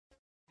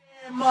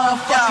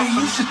Maybe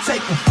you should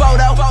take a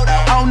photo.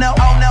 Oh no,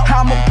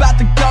 I'm about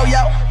to go,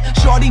 yo.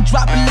 Shorty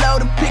drop it low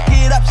to pick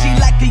it up. She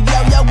like a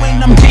yo-yo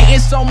when I'm getting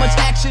so much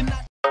action.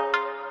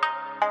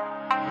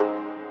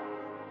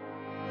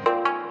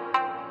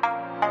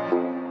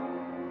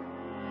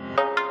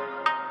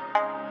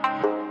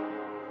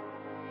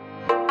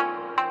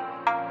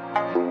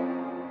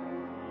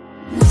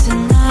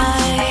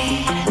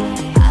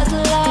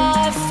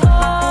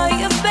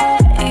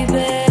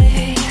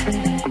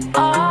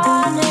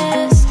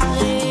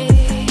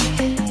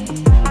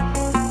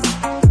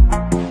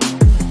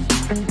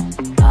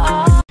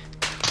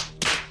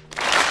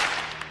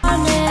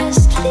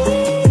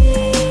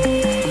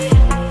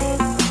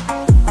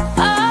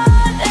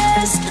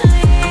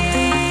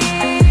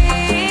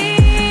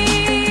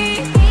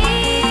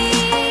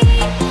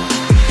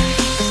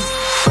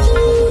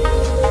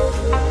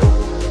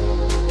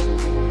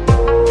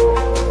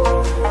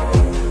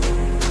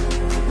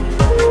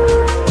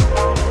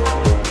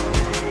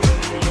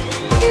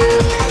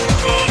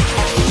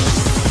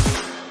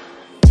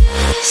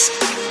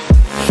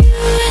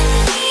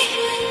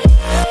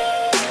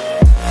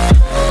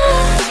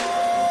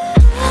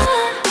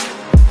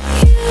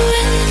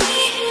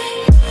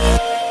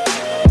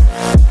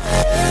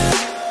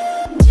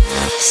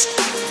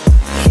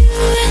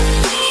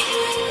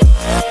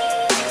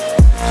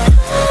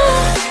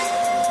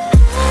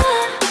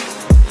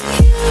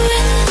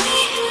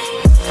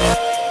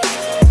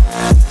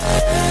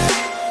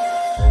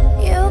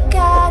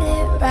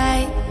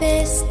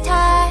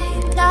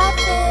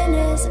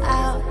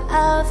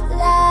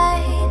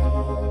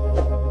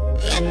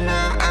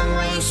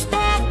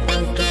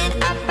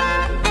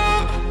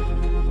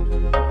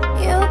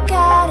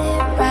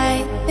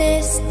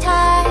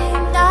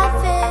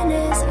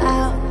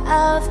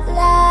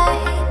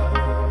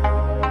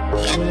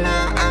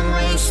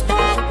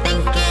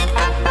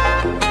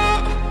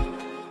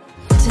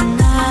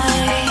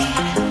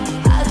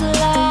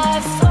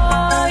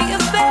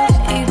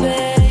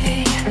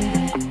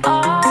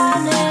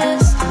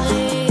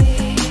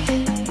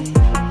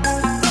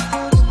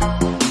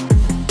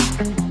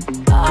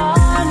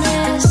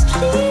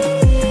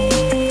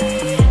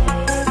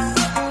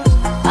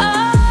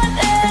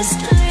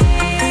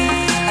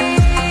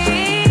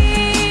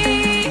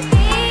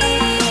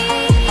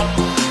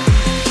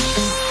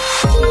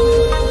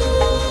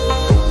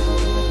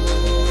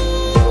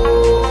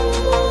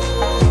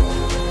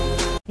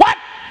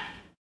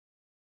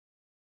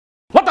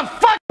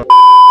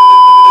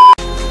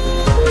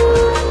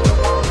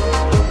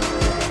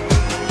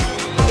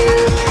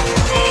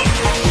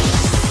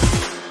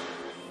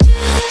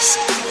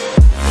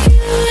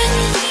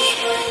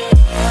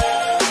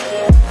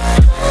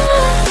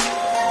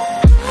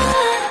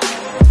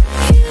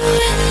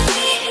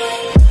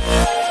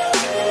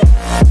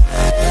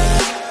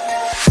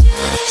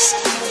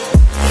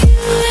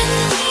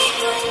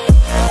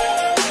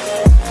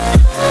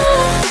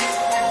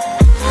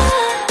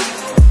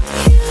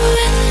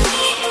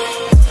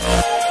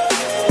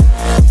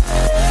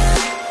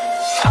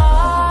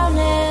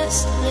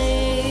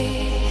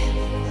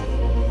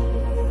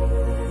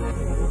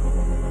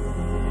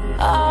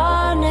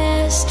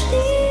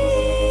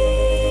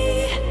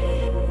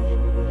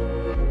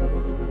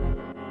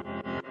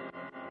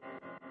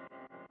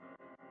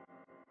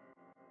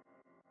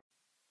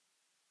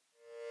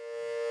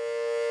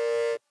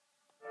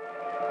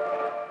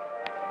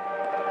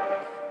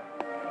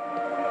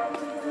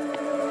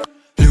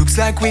 Looks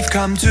like we've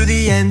come to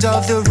the end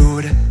of the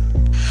road.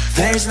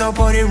 There's no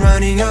point in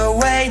running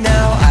away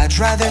now. I'd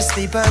rather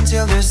sleep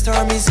until the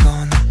storm is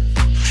gone.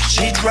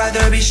 She'd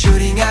rather be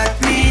shooting at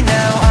me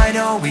now. I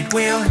know it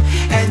will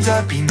end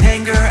up in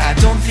anger. I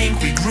don't think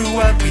we grew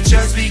up, we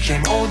just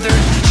became older.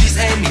 She's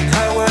aiming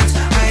her words,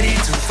 ready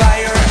to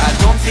fire. I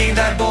don't think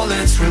that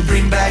bullets will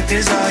bring back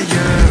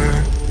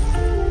desire.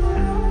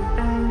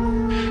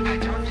 I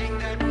don't think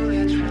that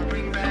bullets will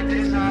bring back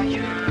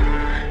desire.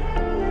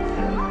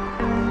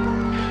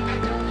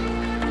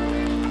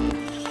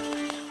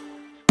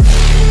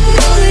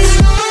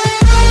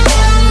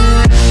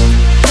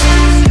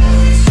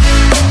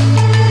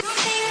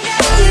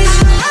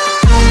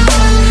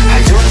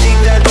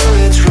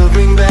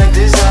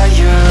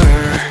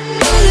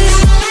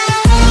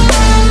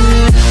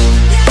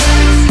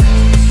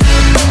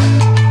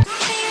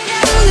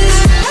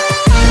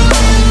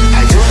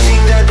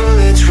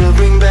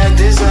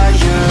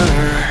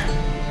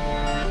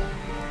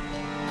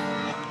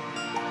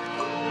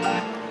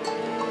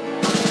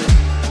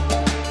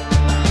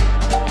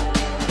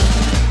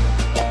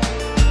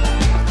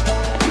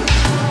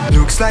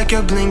 Like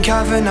a blink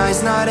of an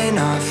eye's not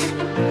enough.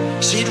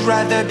 She'd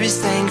rather be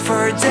staying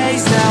for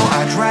days now.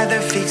 I'd rather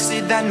fix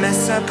it than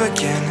mess up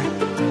again.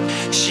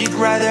 She'd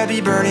rather be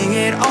burning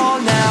it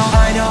all now.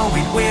 I know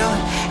it will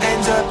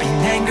end up in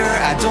anger.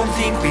 I don't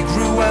think we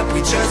grew up,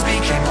 we just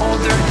became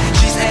older.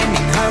 She's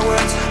aiming her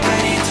words,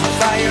 ready to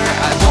fire.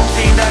 I don't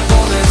think that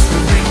bullets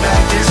will bring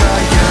back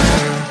desire.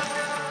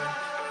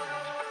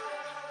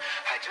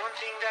 I don't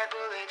think that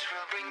bullets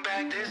will bring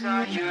back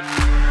desire.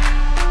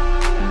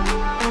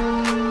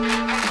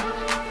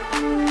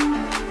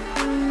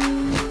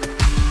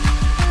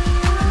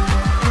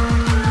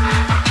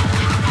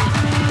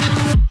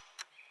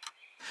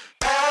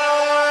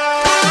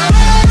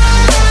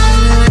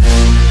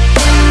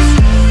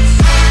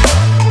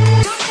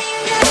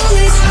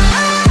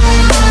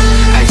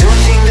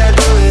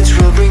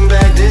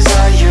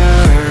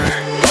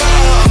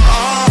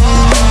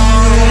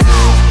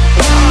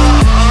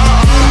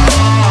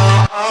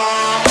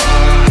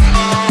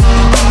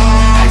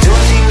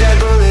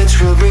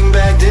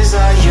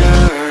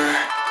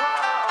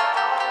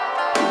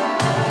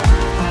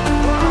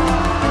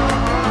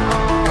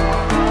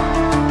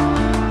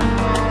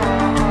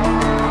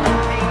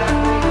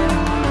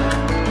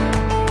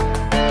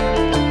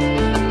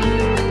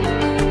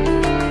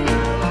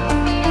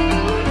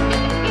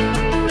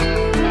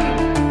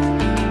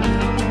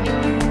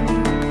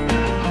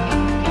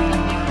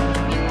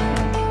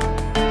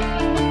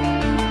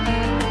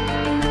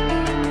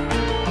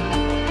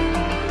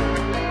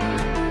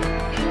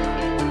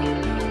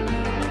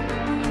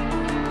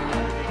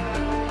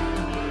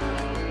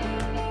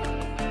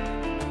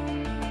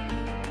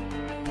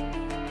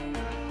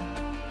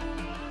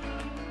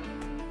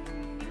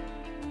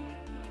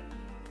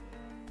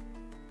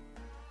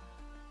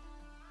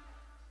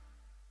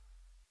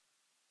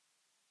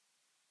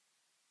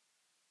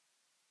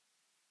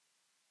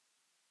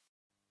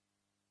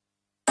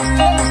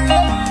 Growtopia.